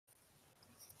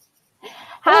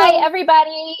Hi,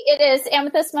 everybody. It is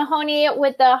Amethyst Mahoney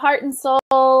with the Heart and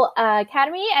Soul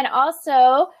Academy and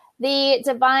also the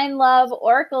Divine Love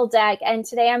Oracle deck. And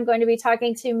today I'm going to be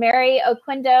talking to Mary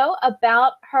Oquendo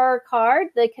about her card,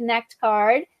 the Connect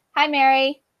card. Hi,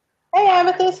 Mary. Hey,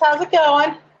 Amethyst. How's it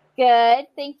going? Good.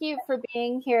 Thank you for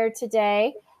being here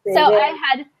today.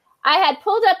 I had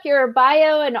pulled up your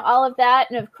bio and all of that.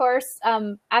 And of course,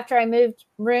 after I moved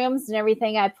rooms and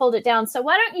everything, I pulled it down. So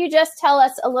why don't you just tell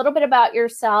us a little bit about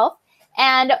yourself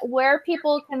and where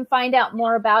people can find out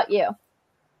more about you? All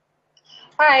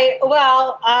right.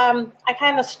 Well, I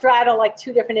kind of straddle like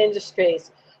two different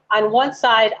industries. On one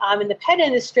side, I'm in the pet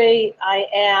industry. I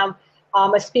am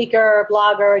a speaker, a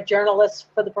blogger, a journalist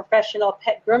for the professional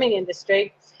pet grooming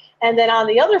industry. And then on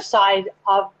the other side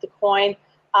of the coin,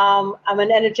 I'm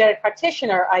an energetic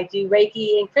practitioner. I do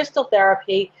Reiki and crystal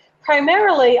therapy,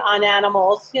 primarily on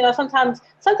animals. You know, sometimes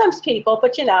people,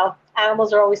 but you know,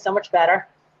 animals are always so much better.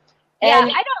 And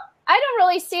yeah, I don't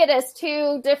really see it as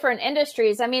two different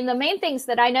industries. I mean, the main things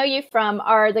that I know you from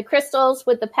are the crystals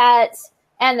with the pets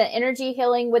and the energy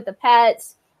healing with the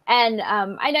pets. And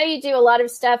I know you do a lot of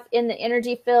stuff in the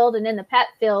energy field and in the pet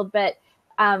field, but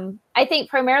I think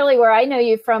primarily where I know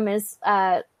you from is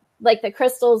like the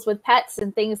crystals with pets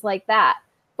and things like that,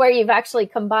 where you've actually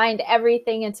combined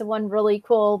everything into one really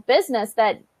cool business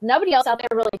that nobody else out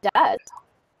there really does.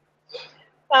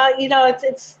 You know,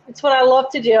 it's what I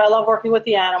love to do. I love working with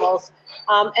the animals.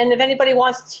 And if anybody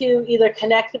wants to either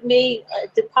connect with me,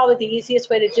 probably the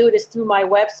easiest way to do it is through my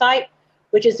website,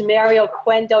 which is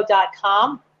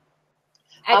maryoquendo.com.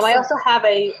 I also have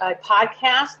a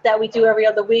podcast that we do every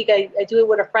other week. I do it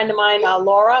with a friend of mine,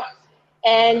 Laura.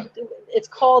 And it's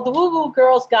called The Woo Woo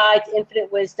Girl's Guide to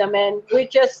Infinite Wisdom, and we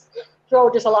just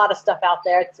throw just a lot of stuff out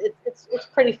there. It's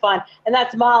pretty fun, and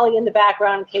that's Molly in the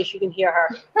background in case you can hear her.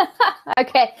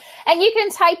 Okay, and you can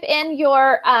type in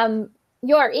your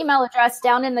email address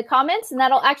down in the comments, and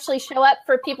that'll actually show up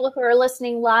for people who are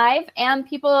listening live and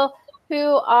people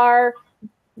who are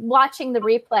watching the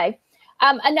replay.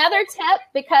 Another tip,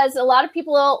 because a lot of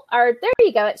people are there.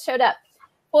 You go. It showed up.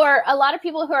 For a lot of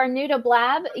people who are new to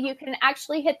Blab, you can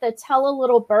actually hit the Tell a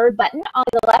Little Bird button on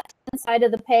the left-hand side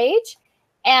of the page.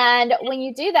 And when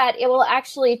you do that, it will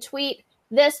actually tweet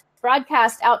this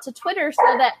broadcast out to Twitter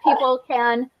so that people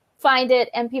can find it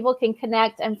and people can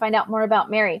connect and find out more about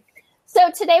Mary.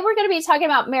 So today we're going to be talking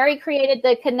about Mary created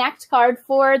the Connect card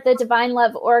for the Divine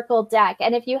Love Oracle deck.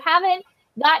 And if you haven't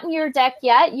gotten your deck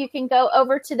yet, you can go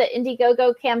over to the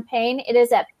Indiegogo campaign. It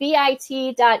is at bit.ly/Divine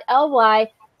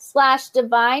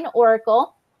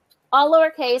Oracle, all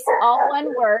lowercase, all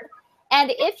one word.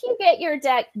 And if you get your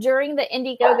deck during the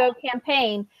Indiegogo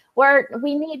campaign, where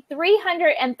we need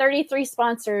 333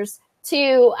 sponsors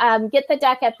to get the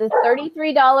deck at the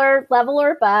 $33 level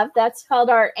or above, that's called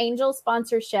our angel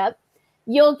sponsorship,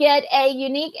 you'll get a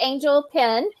unique angel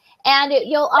pin, and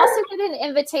you'll also get an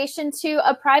invitation to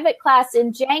a private class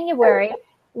in January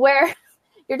where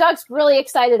your dog's really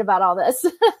excited about all this.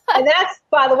 And that's,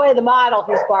 by the way, the model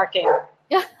who's barking.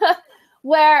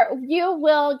 Where you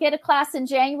will get a class in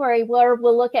January where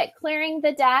we'll look at clearing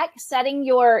the deck, setting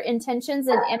your intentions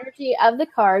and energy of the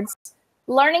cards,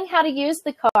 learning how to use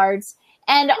the cards,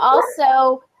 and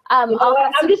also I'm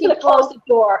just going to close the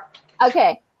door.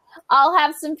 Okay. I'll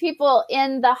have some people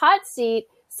in the hot seat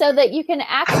so that you can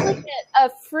actually get a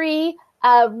free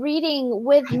reading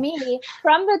with me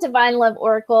from the Divine Love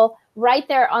Oracle right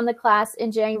there on the class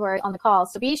in January on the call.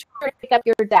 So be sure to pick up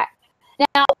your deck.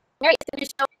 Now, Mary is going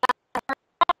to show us her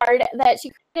card that she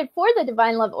created for the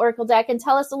Divine Love Oracle deck and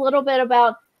tell us a little bit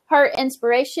about her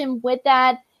inspiration with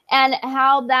that and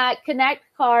how that Connect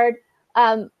card,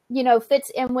 fits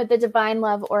in with the Divine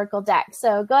Love Oracle deck.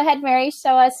 So go ahead, Mary,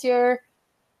 show us your...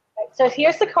 So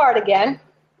here's the card again.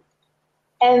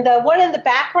 And the one in the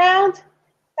background,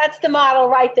 that's the model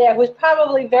right there, who's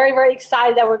probably very, very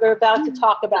excited that we're about to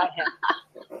talk about him.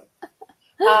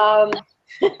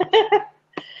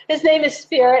 His name is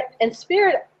Spirit, and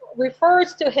Spirit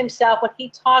refers to himself when he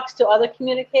talks to other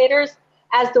communicators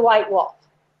as the White Wolf.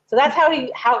 So that's how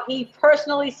he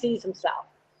personally sees himself.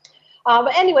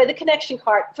 But anyway, the connection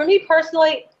card. For me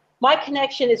personally, my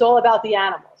connection is all about the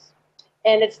animals.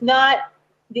 And it's not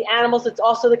the animals, it's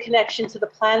also the connection to the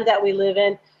planet that we live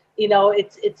in. You know,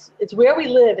 it's where we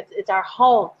live. It's our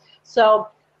home. So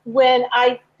when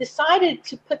I decided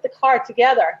to put the card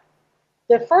together,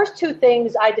 the first two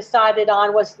things I decided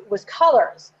on was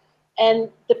colors, and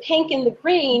the pink and the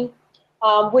green,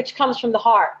 which comes from the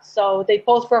heart. So they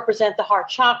both represent the heart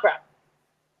chakra.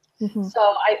 Mm-hmm. So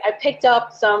I picked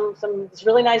up some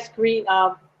really nice green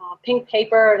pink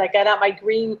paper, and I got out my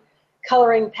green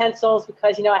coloring pencils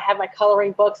because, I have my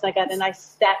coloring books and I got a nice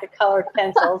stack of colored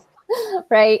pencils.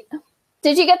 Right.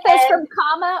 Did you get those from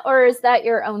Kama, or is that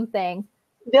your own thing?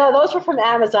 No, those were from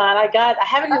Amazon. I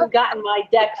haven't even gotten my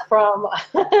deck from,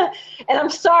 and I'm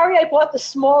sorry I bought the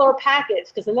smaller package,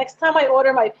 because the next time I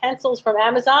order my pencils from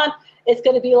Amazon, it's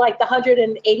going to be like the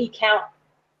 180 count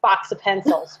box of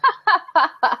pencils.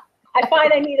 I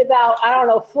find I need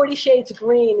about, 40 shades of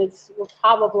green will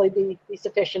probably be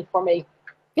sufficient for me.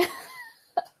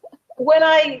 When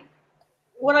I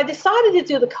decided to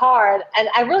do the card, and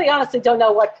I really honestly don't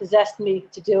know what possessed me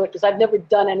to do it, because I've never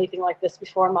done anything like this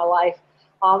before in my life,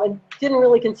 and didn't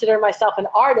really consider myself an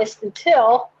artist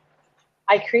until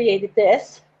I created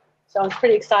this. So I'm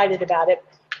pretty excited about it.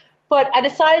 But I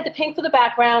decided to paint for the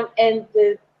background, and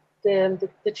the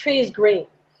tree is green.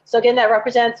 So again, that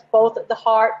represents both the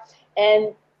heart,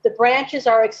 and the branches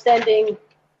are extending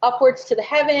upwards to the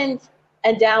heavens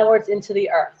and downwards into the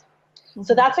earth. Mm-hmm.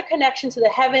 So that's a connection to the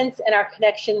heavens and our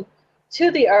connection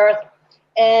to the earth.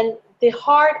 And the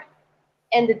heart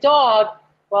and the dog,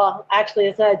 well, actually,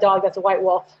 it's not a dog, that's a white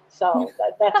wolf. So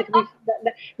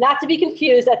not to be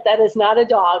confused, that is not a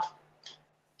dog,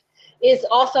 is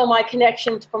also my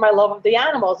connection for my love of the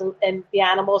animals and the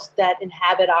animals that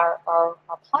inhabit our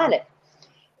planet.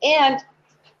 And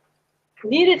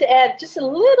needed to add just a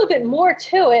little bit more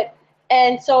to it.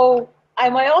 And so I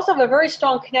might also have a very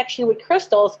strong connection with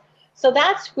crystals. So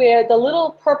that's where the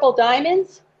little purple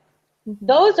diamonds,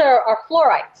 those are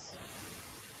fluorites.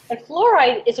 And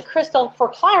fluorite is a crystal for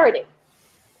clarity.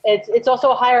 It's also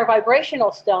a higher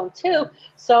vibrational stone too.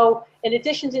 So in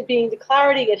addition to being the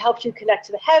clarity, it helps you connect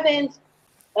to the heavens.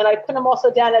 And I put them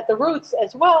also down at the roots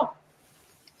as well,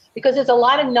 because there's a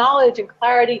lot of knowledge and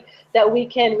clarity that we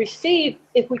can receive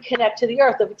if we connect to the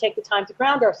earth, if we take the time to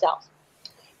ground ourselves.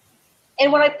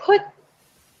 And when I put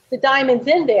the diamonds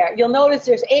in there, you'll notice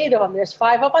there's 8 of them. There's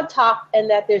 5 up on top, and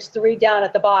that there's 3 down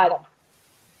at the bottom.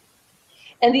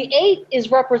 And the 8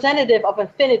 is representative of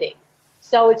infinity.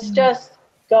 So it's just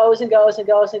goes and goes and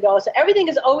goes and goes. So everything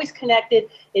is always connected.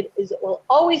 It will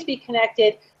always be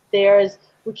connected.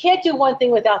 We can't do one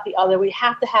thing without the other. We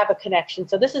have to have a connection.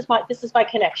 So this is my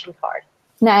connection card.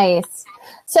 Nice.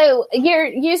 So you're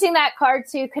using that card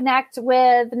to connect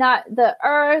with not the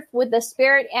earth, with the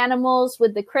spirit animals,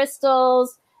 with the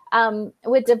crystals,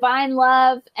 with divine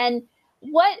love. And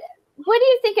what do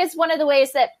you think is one of the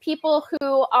ways that people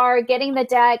who are getting the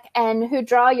deck and who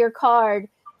draw your card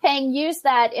can use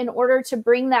that in order to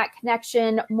bring that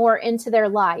connection more into their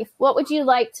life? What would you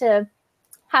like to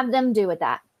have them do with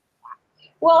that?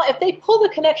 Well, if they pull the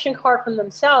connection card from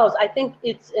themselves, I think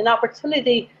it's an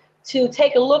opportunity to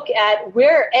take a look at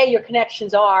where, your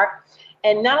connections are,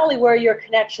 and not only where your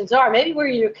connections are, maybe where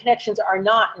your connections are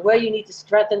not, and where you need to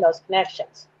strengthen those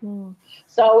connections.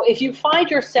 So if you find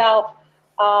yourself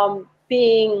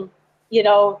being,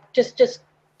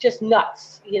 just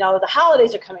nuts, the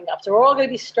holidays are coming up, so we're all going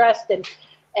to be stressed and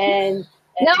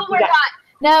no, we're not.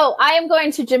 No, I am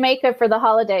going to Jamaica for the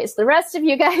holidays. The rest of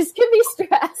you guys can be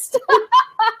stressed.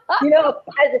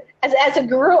 As a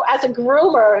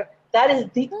groomer, that is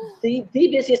the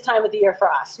busiest time of the year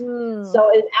for us.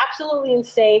 So it's absolutely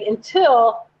insane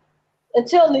until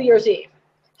New Year's Eve.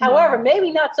 However,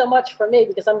 maybe not so much for me,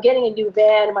 because I'm getting a new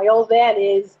van, and my old van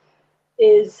is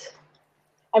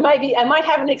I might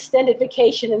have an extended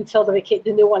vacation until the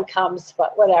new one comes,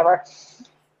 but whatever.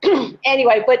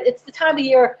 Anyway, but it's the time of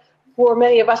year for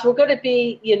many of us, we're going to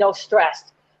be,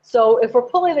 stressed. So if we're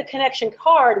pulling the connection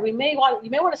card, you may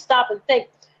want to stop and think,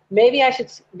 maybe I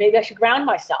should ground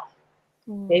myself.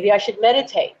 Maybe I should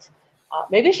meditate.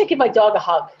 Maybe I should give my dog a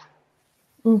hug.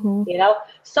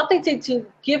 Something to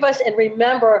give us and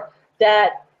remember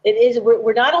that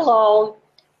we're not alone,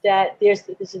 that there's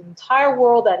this entire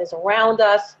world that is around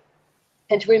us,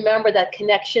 and to remember that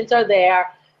connections are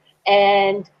there.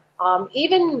 And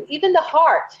even the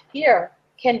heart here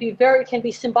can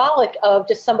be symbolic of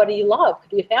just somebody you love, could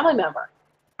be a family member.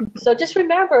 So just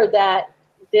remember that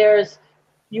there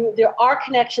are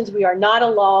connections. We are not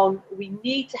alone. We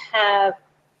need to have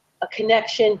a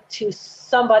connection to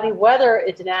somebody, whether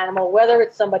it's an animal, whether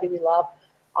it's somebody we love.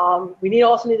 We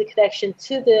also need a connection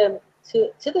to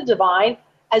the divine,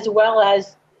 as well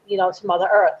as to Mother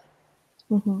Earth.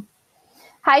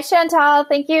 Hi, Chantal.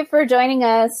 Thank you for joining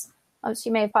us. Oh,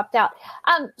 she may have popped out.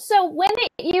 So when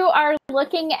you are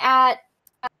looking at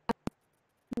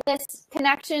this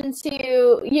connection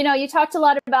to, you talked a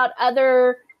lot about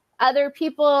other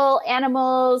people,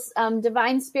 animals,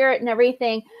 divine spirit and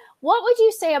everything. What would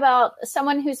you say about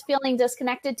someone who's feeling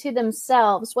disconnected to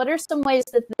themselves? What are some ways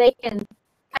that they can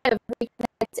kind of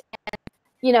reconnect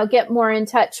and, get more in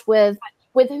touch with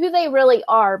with who they really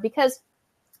are. Because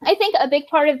I think a big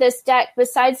part of this deck,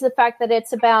 besides the fact that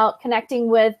it's about connecting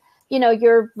with,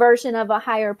 your version of a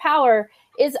higher power,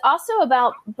 is also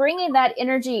about bringing that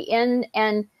energy in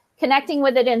and connecting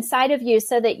with it inside of you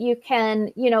so that you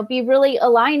can, be really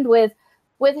aligned with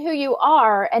who you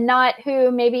are and not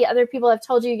who maybe other people have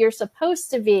told you you're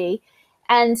supposed to be.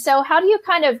 And so how do you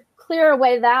kind of clear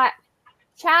away that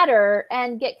chatter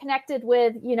and get connected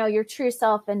with, your true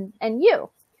self and you?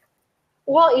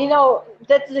 Well,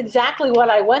 that's exactly what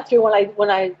I went through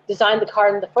when I designed the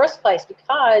card in the first place,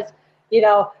 because,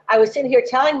 I was sitting here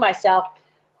telling myself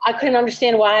I couldn't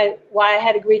understand why I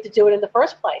had agreed to do it in the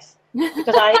first place.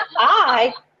 Because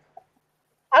I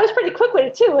was pretty quick with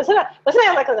it too. Wasn't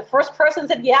I like the first person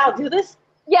that said, yeah, I'll do this?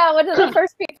 Yeah, one of the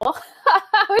first people.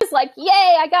 I was like,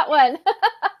 yay, I got one.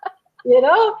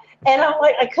 And I'm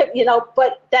like, I could,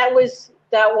 but that was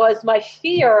my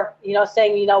fear,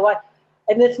 saying, you know what,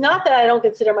 and it's not that I don't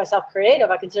consider myself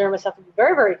creative. I consider myself to be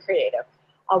very, very creative,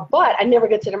 but I never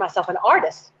consider myself an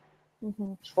artist.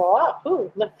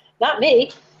 Mm-hmm. Not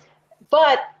me.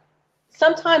 But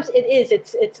sometimes it is.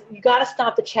 It's you got to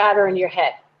stop the chatter in your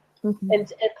head. Mm-hmm.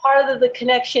 And part of the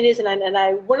connection is, and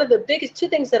I one of the biggest two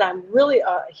things that I'm really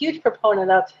a huge proponent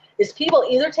of is people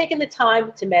either taking the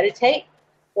time to meditate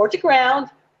or to ground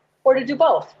or to do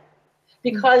both.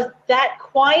 Because that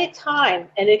quiet time,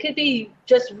 and it could be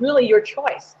just really your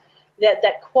choice,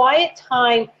 that quiet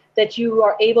time that you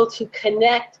are able to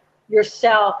connect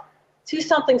yourself to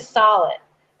something solid.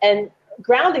 And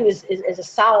grounding is as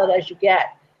solid as you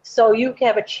get. So you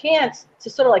have a chance to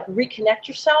sort of like reconnect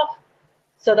yourself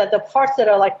so that the parts that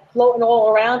are like floating all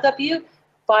around of you,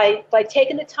 by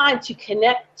taking the time to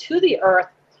connect to the earth,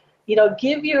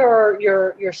 give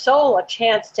your soul a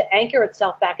chance to anchor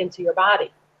itself back into your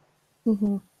body.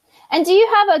 Mm-hmm. And do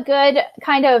you have a good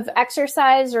kind of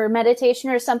exercise or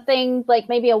meditation or something, like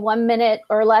maybe a 1 minute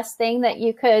or less thing that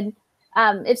you could,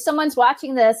 if someone's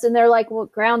watching this and they're like, well,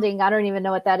 grounding, I don't even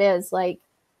know what that is. Like,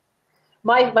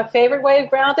 my favorite way of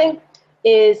grounding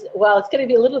is, well, it's going to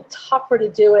be a little tougher to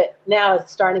do it now.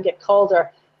 It's starting to get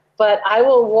colder, but I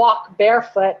will walk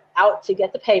barefoot out to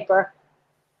get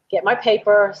my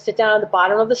paper, sit down at the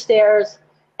bottom of the stairs,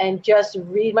 and just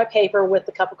read my paper with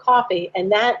a cup of coffee.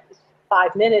 And that is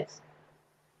 5 minutes.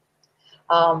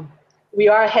 We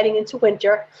are heading into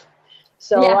winter,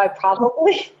 so yeah. I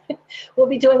probably will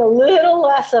be doing a little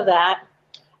less of that.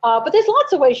 But there's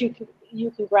lots of ways you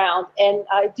can ground, and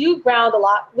I do ground a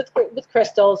lot with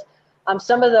crystals.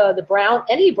 Some of the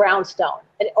any brown stone,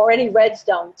 or any red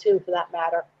stone too, for that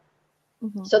matter.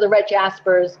 Mm-hmm. So the red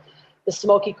jaspers, the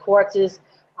smoky quartzes.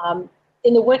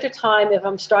 In the wintertime, if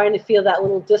I'm starting to feel that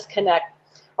little disconnect,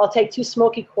 I'll take 2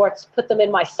 smoky quartz, put them in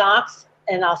my socks,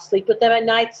 and I'll sleep with them at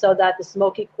night so that the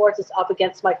smoky quartz is up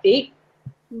against my feet.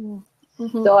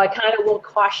 Mm-hmm. So I kind of will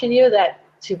caution you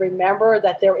to remember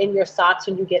that they're in your socks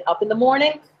when you get up in the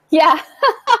morning. Yeah.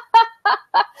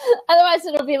 Otherwise,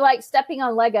 it'll be like stepping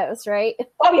on Legos, right?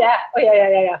 Oh,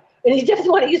 yeah. And you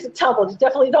definitely want to use the tumble. You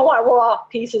definitely don't want raw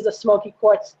pieces of smoky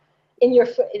quartz in your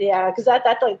foot. Yeah, because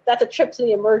that's a trip to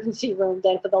the emergency room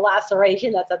then for the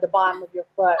laceration that's at the bottom of your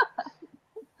foot.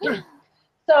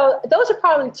 So those are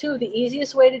probably 2 of the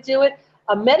easiest way to do it.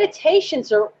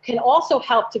 Meditations can also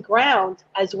help to ground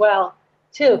as well,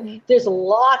 too. Mm-hmm. There's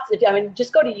lots of,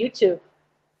 just go to YouTube.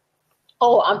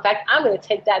 Oh, in fact, I'm going to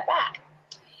take that back.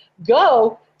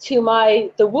 Go to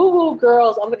the Woo Woo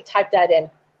Girls. I'm going to type that in.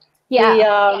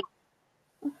 Yeah.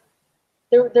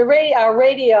 The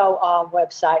radio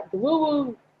website, the Woo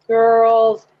Woo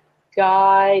Girls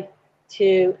Guide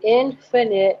to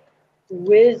Infinite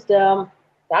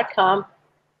Wisdom.com.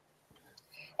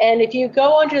 And if you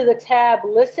go under the tab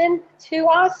Listen to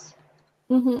Us,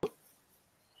 mm-hmm.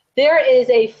 There is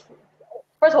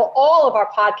first of all of our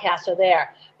podcasts are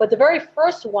there. But the very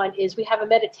first one is we have a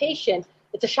meditation.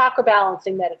 It's a chakra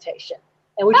balancing meditation.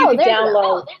 And you can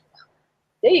download.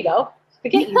 There you go.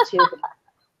 Forget YouTube.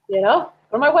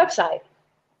 On my website.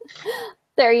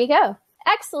 There you go.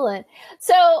 Excellent.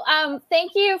 So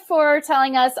thank you for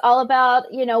telling us all about,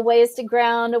 ways to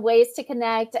ground, ways to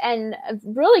connect, and a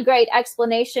really great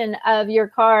explanation of your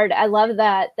card. I love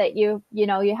that you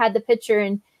had the picture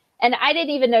and I didn't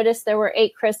even notice there were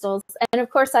 8 crystals. And of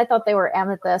course I thought they were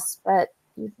amethyst, but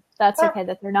that's okay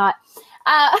that they're not.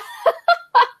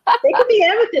 They could be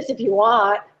amethyst if you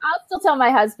want. I'll still tell my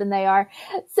husband they are.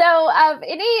 So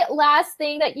any last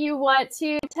thing that you want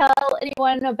to tell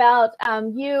anyone about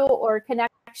you or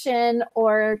connection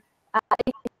or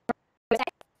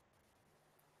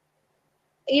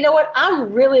You know what?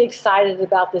 I'm really excited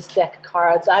about this deck of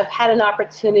cards. I've had an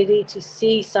opportunity to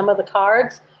see some of the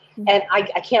cards, And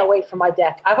I can't wait for my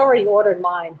deck. I've already ordered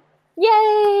mine.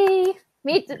 Yay!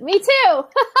 Me too.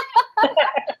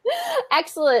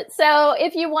 Excellent. So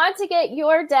if you want to get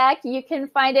your deck, you can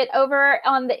find it over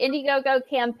on the Indiegogo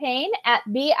campaign at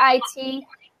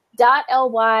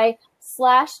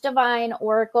bit.ly/Divine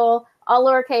Oracle, all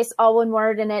lowercase, all one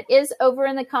word. And it is over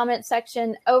in the comment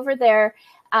section over there.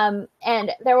 And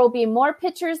there will be more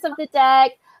pictures of the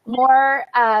deck, more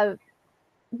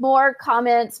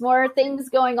comments, more things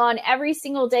going on every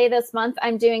single day this month.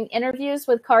 I'm doing interviews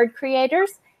with card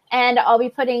creators, and I'll be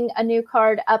putting a new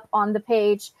card up on the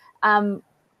page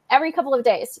every couple of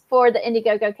days for the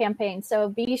Indiegogo campaign. So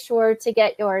be sure to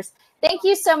get yours. Thank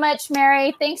you so much,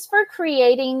 Mary. Thanks for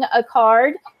creating a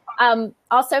card.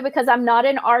 Also, because I'm not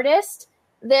an artist,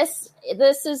 this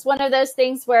is one of those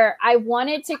things where I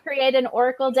wanted to create an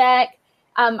Oracle deck.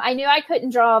 I knew I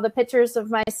couldn't draw the pictures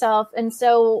of myself. And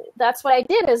so that's what I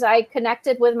did, is I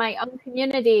connected with my own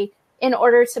community in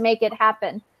order to make it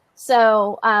happen.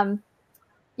 So,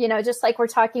 just like we're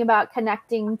talking about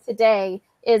connecting today,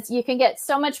 is you can get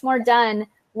so much more done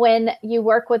when you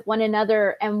work with one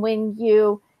another and when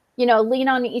you lean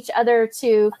on each other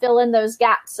to fill in those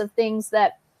gaps of things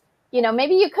that,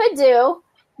 maybe you could do.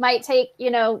 Might take,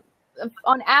 on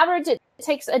average, it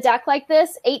takes a deck like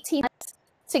this 18 months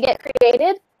to get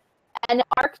created, and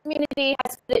our community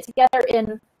has put it together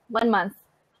in 1 month.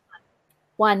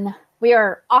 We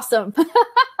are awesome.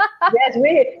 Yes,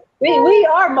 we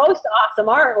are most awesome,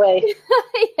 aren't we?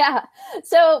 Yeah.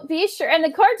 So be sure, and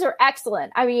the cards are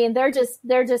excellent. I mean, they're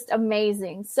just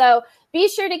amazing. So be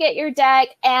sure to get your deck,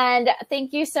 and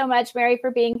thank you so much, Mary,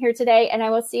 for being here today. And I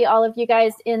will see all of you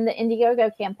guys in the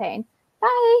Indiegogo campaign.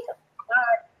 Bye.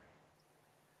 Bye.